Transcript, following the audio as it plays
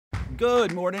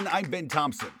Good morning, I'm Ben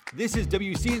Thompson. This is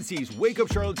WCNC's Wake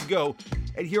Up Charlotte to Go,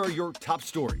 and here are your top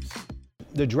stories.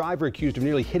 The driver accused of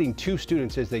nearly hitting two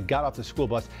students as they got off the school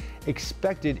bus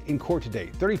expected in court today.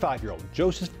 35-year-old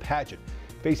Joseph Paget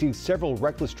facing several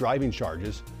reckless driving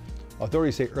charges.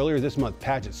 Authorities say earlier this month,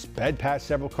 Paget sped past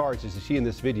several cars, as you see in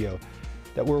this video,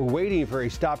 that were waiting for a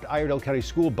stopped Iredell County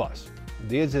school bus.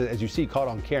 The incident, as you see, caught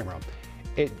on camera.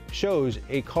 It shows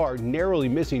a car narrowly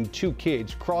missing two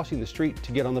kids crossing the street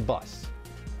to get on the bus.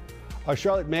 A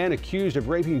Charlotte man accused of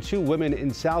raping two women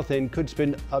in South End could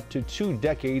spend up to 2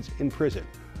 decades in prison.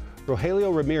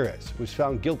 Rogelio Ramirez was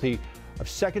found guilty of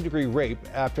second-degree rape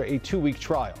after a 2-week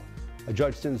trial. A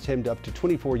judge sentenced him to up to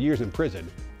 24 years in prison.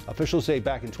 Officials say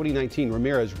back in 2019,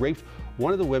 Ramirez raped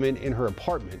one of the women in her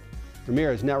apartment.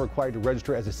 Ramirez is now required to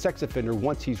register as a sex offender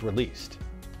once he's released.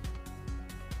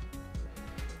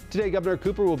 Today, Governor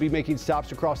Cooper will be making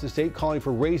stops across the state calling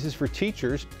for raises for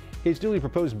teachers. His newly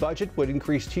proposed budget would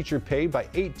increase teacher pay by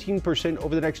 18%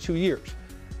 over the next 2 years,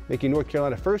 making North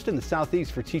Carolina first in the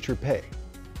Southeast for teacher pay.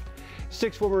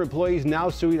 6 former employees now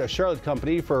suing a Charlotte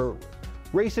company for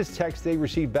racist texts they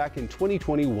received back in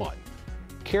 2021.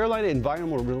 Carolina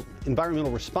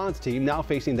Environmental Response Team now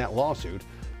facing that lawsuit.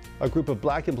 A group of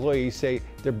black employees say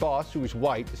their boss, who is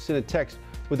white, sent a text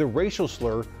with a racial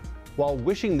slur while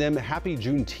wishing them happy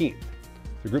Juneteenth.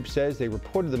 The group says they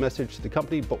reported the message to the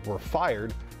company but were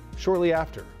fired shortly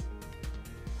after.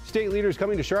 State leaders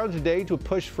coming to Charlotte today to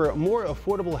push for more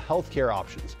affordable health care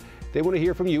options. They want to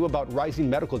hear from you about rising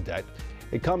medical debt.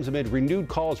 It comes amid renewed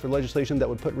calls for legislation that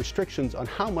would put restrictions on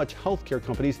how much health care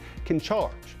companies can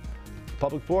charge. The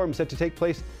public forum set to take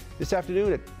place this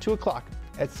afternoon at 2 o'clock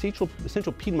at Central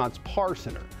Piedmont's Parr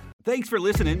Center. Thanks for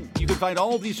listening. You can find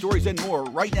all of these stories and more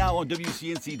right now on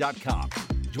WCNC.com.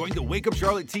 Join the Wake Up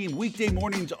Charlotte team weekday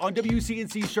mornings on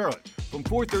WCNC Charlotte from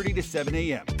 4:30 to 7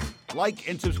 a.m. Like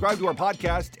and subscribe to our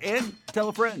podcast and tell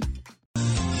a friend.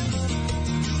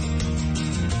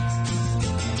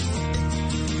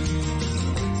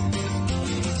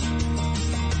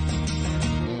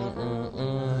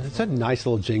 It's a nice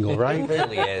little jingle, right? It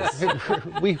really is.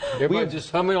 Everybody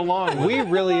just humming along. We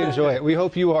really enjoy it. We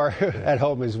hope you are at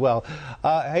home as well.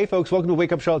 Hey, folks, welcome to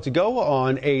Wake Up Charlotte to Go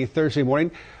on a Thursday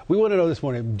morning. We want to know this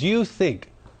morning, do you think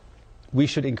we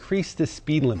should increase the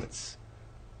speed limits?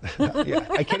 Yeah,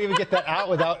 I can't even get that out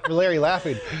without Larry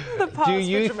laughing. Do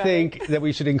you think that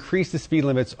we should increase the speed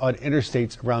limits on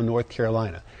interstates around North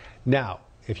Carolina? Now,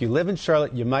 if you live in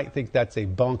Charlotte, you might think that's a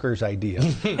bonkers idea.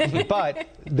 But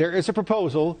there is a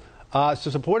proposal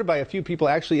supported by a few people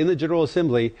actually in the General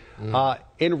Assembly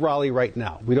in Raleigh right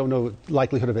now. We don't know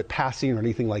likelihood of it passing or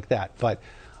anything like that. But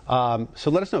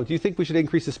so let us know. Do you think we should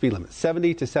increase the speed limit?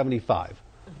 70 to 75.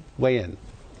 Weigh in.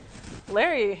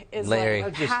 Larry is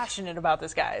like passionate about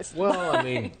this, guys. Well, I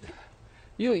mean,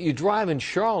 you drive in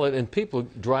Charlotte and people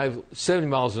drive 70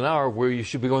 miles an hour where you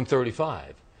should be going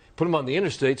 35. Put them on the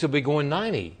interstates, they'll be going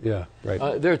 90. Yeah,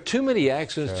 right. There are too many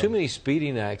accidents, too many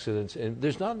speeding accidents, and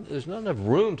there's not enough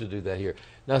room to do that here.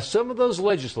 Now, some of those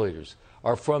legislators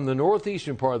are from the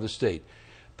northeastern part of the state,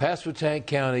 Pasquotank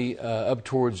County, up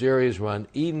towards areas around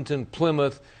Edenton,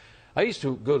 Plymouth. I used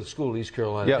to go to school in East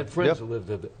Carolina. I had friends that lived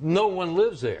there. No one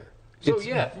lives there. So,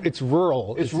 it's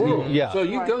rural. It's rural. Yeah. So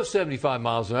you go 75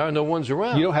 miles an hour, no one's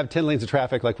around. You don't have 10 lanes of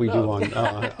traffic like we do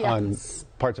on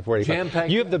parts of 45.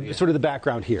 You have the sort of the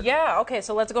background here. Yeah, okay,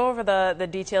 so let's go over the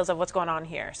details of what's going on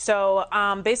here. So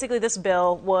basically this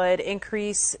bill would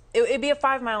increase, it'd be a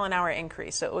 5-mile-an-hour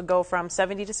increase. So it would go from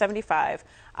 70 to 75.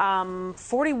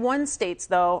 41 states,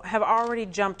 though, have already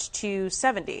jumped to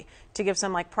 70 to give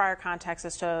some like prior context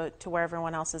as to where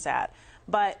everyone else is at.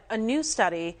 But a new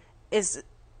study is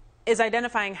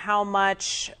identifying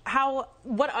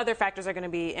what other factors are going to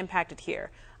be impacted here.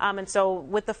 And so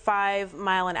with the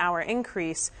 5-mile-an-hour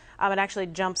increase, it actually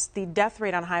jumps the death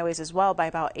rate on highways as well by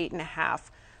about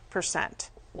 8.5%.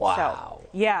 Wow. So,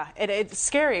 yeah, it's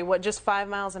scary what just 5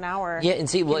 miles an hour. Yeah, and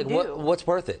see, like, do. what's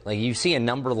worth it? Like, you see a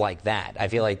number like that, I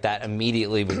feel like that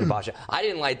immediately would kibosh it. I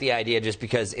didn't like the idea just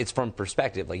because it's from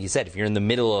perspective. Like you said, if you're in the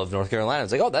middle of North Carolina,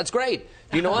 it's like, oh, that's great.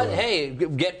 You know what? Hey,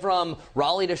 get from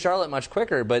Raleigh to Charlotte much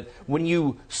quicker. But when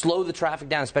you slow the traffic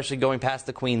down, especially going past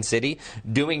the Queen City,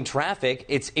 doing traffic,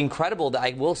 it's incredible. That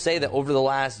I will say that over the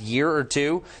last year or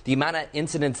two, the amount of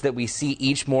incidents that we see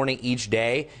each morning, each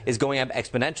day, is going up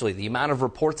exponentially. The amount of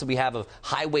reports that we have of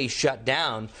highways shut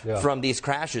down from these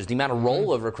crashes, the amount of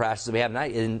rollover crashes that we have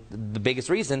tonight, and the biggest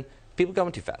reason, people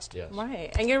going too fast. Yes.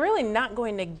 Right. And you're really not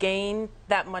going to gain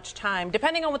that much time,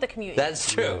 depending on what the commute is.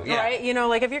 That's true. Yeah. Right? You know,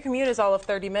 like if your commute is all of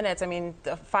 30 minutes, I mean,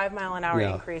 a 5 mile an hour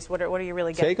Yeah. increase, what are you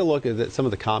really getting? Take a look at some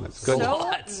of the comments. Go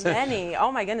ahead. So many.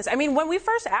 Oh my goodness. I mean, when we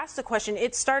first asked the question,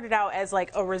 it started out as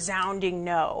like a resounding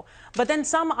no. But then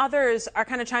some others are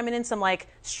kind of chiming in some like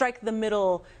strike the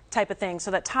middle type of thing.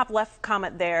 So that top left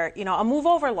comment there, you know, a move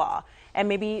over law. And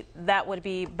maybe that would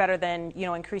be better than, you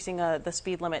know, increasing the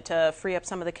speed limit to free up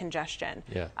some of the congestion.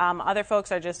 Yeah. Other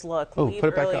folks are just, leave put it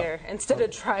back up. earlier instead of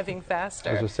driving faster.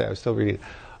 I was going to say, I was still reading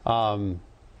it.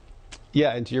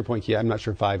 Yeah, and to your point, Kia, I'm not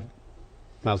sure 5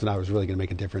 miles an hour is really going to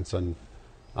make a difference on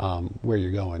where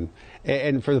you're going.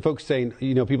 And for the folks saying,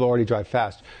 you know, people already drive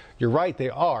fast, you're right, they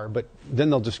are, but then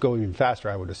they'll just go even faster,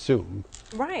 I would assume.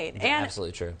 Right. Yeah, and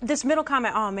absolutely true. This middle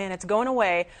comment, oh man, it's going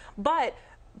away. But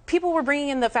people were bringing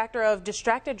in the factor of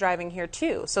distracted driving here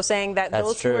too. So saying that That's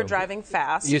those who are true. driving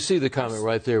fast. You see the comment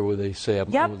right there where they say,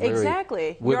 Yep,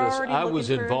 exactly. With You're us, already I looking was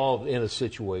for- involved in a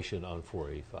situation on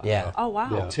 485. Yeah. Oh wow.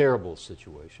 Yeah. A terrible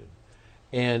situation.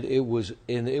 And it was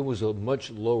a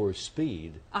much lower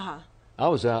speed. Uh-huh. I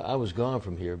was gone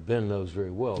from here, Ben knows very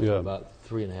well, Yeah. for about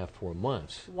 3.5, 4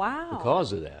 months. Wow.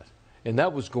 Because of that. And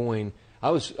that was going,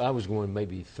 I was going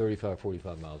maybe 35,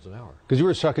 45 miles an hour. Because you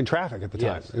were stuck in traffic at the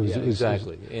time. Yes,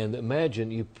 exactly. And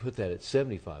imagine you put that at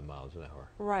 75 miles an hour.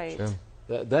 Right.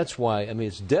 Sure. That's why, I mean,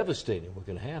 it's devastating what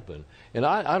can happen. And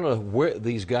I don't know where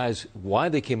these guys, why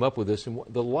they came up with this and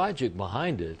the logic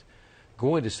behind it,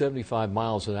 going to 75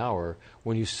 miles an hour,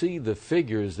 when you see the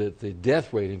figures that the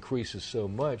death rate increases so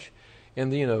much.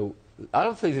 And, you know, I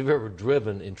don't think they've ever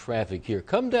driven in traffic here.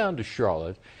 Come down to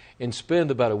Charlotte and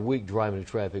spend about a week driving in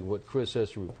traffic, what Chris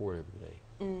has to report every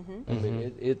day. I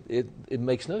mean, it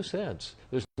makes no sense.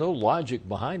 There's no logic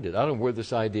behind it. I don't know where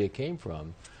this idea came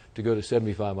from to go to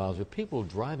 75 miles. But people are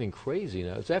driving crazy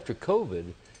now. It's after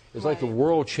COVID. It's like the Right.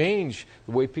 world changed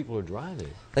the way people are driving.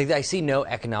 Like, I see no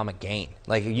economic gain.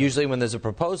 Like, usually when there's a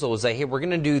proposal, it's like, hey, we're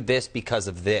going to do this because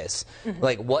of this.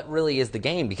 Like, what really is the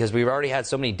gain? Because we've already had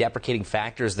so many deprecating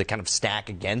factors that kind of stack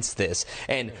against this.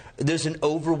 And there's an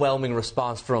overwhelming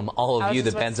response from all I of was you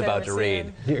just that Ben's say, about we're to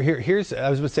read. seeing- Here's, I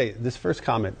was going to say, this first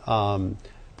comment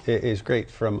is great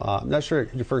from, I'm not sure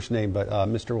your first name, but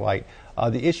Mr. White.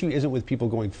 The issue isn't with people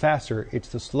going faster, it's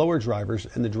the slower drivers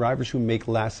and the drivers who make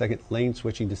last-second lane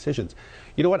switching decisions.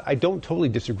 You know what? I don't totally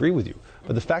disagree with you,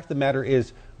 but the fact of the matter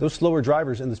is those slower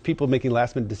drivers and those people making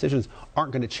last-minute decisions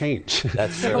aren't going to change.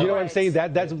 That's true. You know what I'm saying?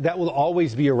 That will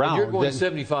always be around. You're going Then-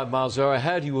 75 miles an hour.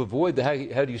 How do you avoid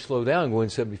that? How do you slow down going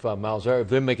 75 miles an hour if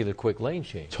they're making a quick lane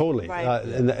change? Totally, Right.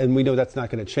 and we know that's not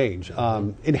going to change.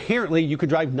 Inherently, you could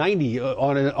drive 90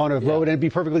 on a road and be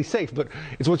perfectly safe, but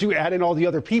it's once you add in all the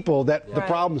other people that the Right.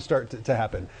 problems start to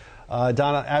happen.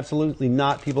 Donna, absolutely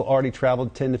not. People already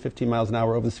traveled 10 to 15 miles an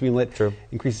hour over the speed limit. True.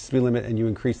 Increase the speed limit, and you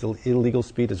increase the illegal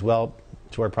speed as well.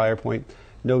 To our prior point,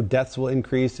 no deaths will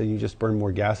increase, and you just burn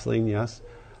more gasoline. Yes.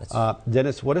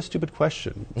 Dennis, what a stupid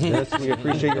question. Dennis, we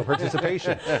appreciate your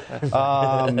participation.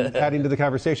 Adding to the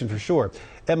conversation for sure.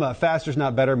 Emma, faster's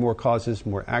not better, more causes,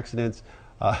 more accidents.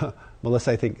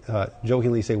 Melissa, I think,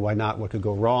 jokingly say, why not? What could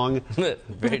go wrong?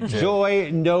 Very true. Joy,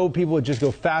 no, people would just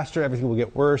go faster, everything will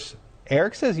get worse.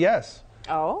 Eric says yes.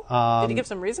 Oh? Did he give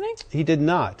some reasoning? He did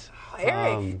not.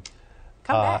 Eric,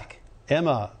 come back.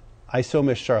 Emma, I so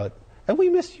miss Charlotte. And we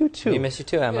miss you too. We miss you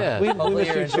too, Emma. Yeah. Hopefully miss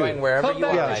you're you too. enjoying wherever Come you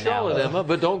are back right to Charlotte, now. Emma,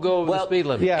 but don't go over the Well, speed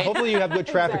limit. Yeah, hopefully you have good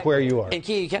traffic where you are. And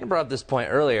Key, you kind of brought up this point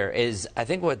earlier, is I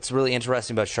think what's really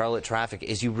interesting about Charlotte traffic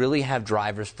is you really have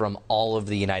drivers from all of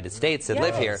the United States that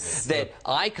live here. Yes. That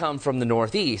I come from the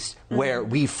Northeast where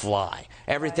we fly.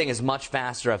 Everything is much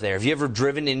faster up there. If you ever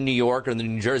driven in New York or the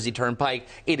New Jersey Turnpike,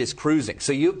 it is cruising.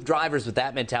 So you have drivers with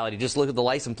that mentality. Just look at the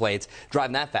license plates,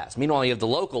 driving that fast. Meanwhile, you have the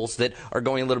locals that are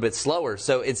going a little bit slower.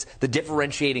 So it's the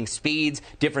differentiating speeds,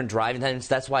 different driving times.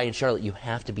 That's why in Charlotte you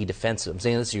have to be defensive. I'm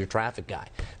saying this to your traffic guy.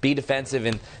 Be defensive,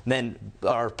 and then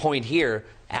our point here,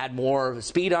 add more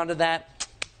speed onto that.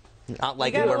 Not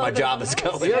liking got a where my little bit job of is noise.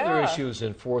 going. The other Yeah. issue is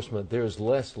enforcement. There's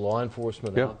less law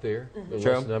enforcement Yeah. out there. There's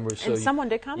True. less numbers. And someone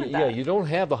did comment Yeah, that. you don't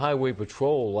have the highway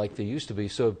patrol like they used to be.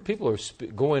 So if people are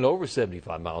going over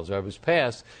 75 miles an hour. If it's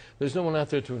passed, there's no one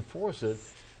out there to enforce it.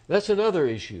 That's another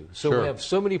issue. So Sure. we have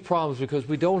so many problems because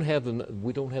we don't have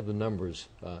the numbers.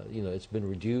 You know, it's been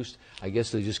reduced. I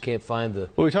guess they just can't find the.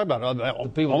 Well, we talk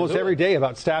about people almost do every it. day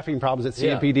about staffing problems at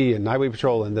Yeah. CMPD and Highway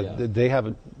Patrol, and Yeah. they have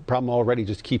a problem already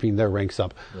just keeping their ranks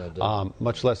up, Yeah, definitely.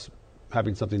 much less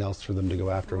having something else for them to go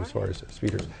after as far as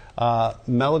speeders.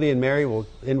 Melody and Mary, will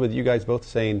end with you guys both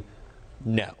saying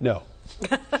No. no.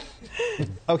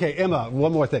 Okay, Emma,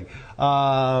 one more thing.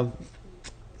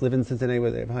 live in Cincinnati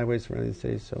where they have highways surrounding the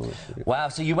city. So wow,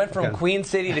 so you went from Queen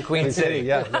City to Queen City.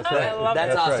 Yeah, that's right.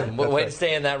 That's awesome. Right. Way to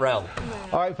stay in that realm.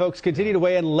 All right, folks, continue to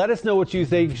weigh in. Let us know what you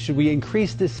think. Should we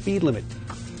increase the speed limit?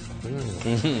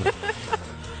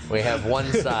 We have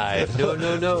one side.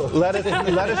 No. Let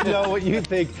us know what you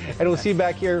think, and we'll see you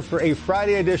back here for a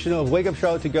Friday edition of Wake Up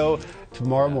Charlotte to go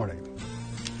tomorrow morning.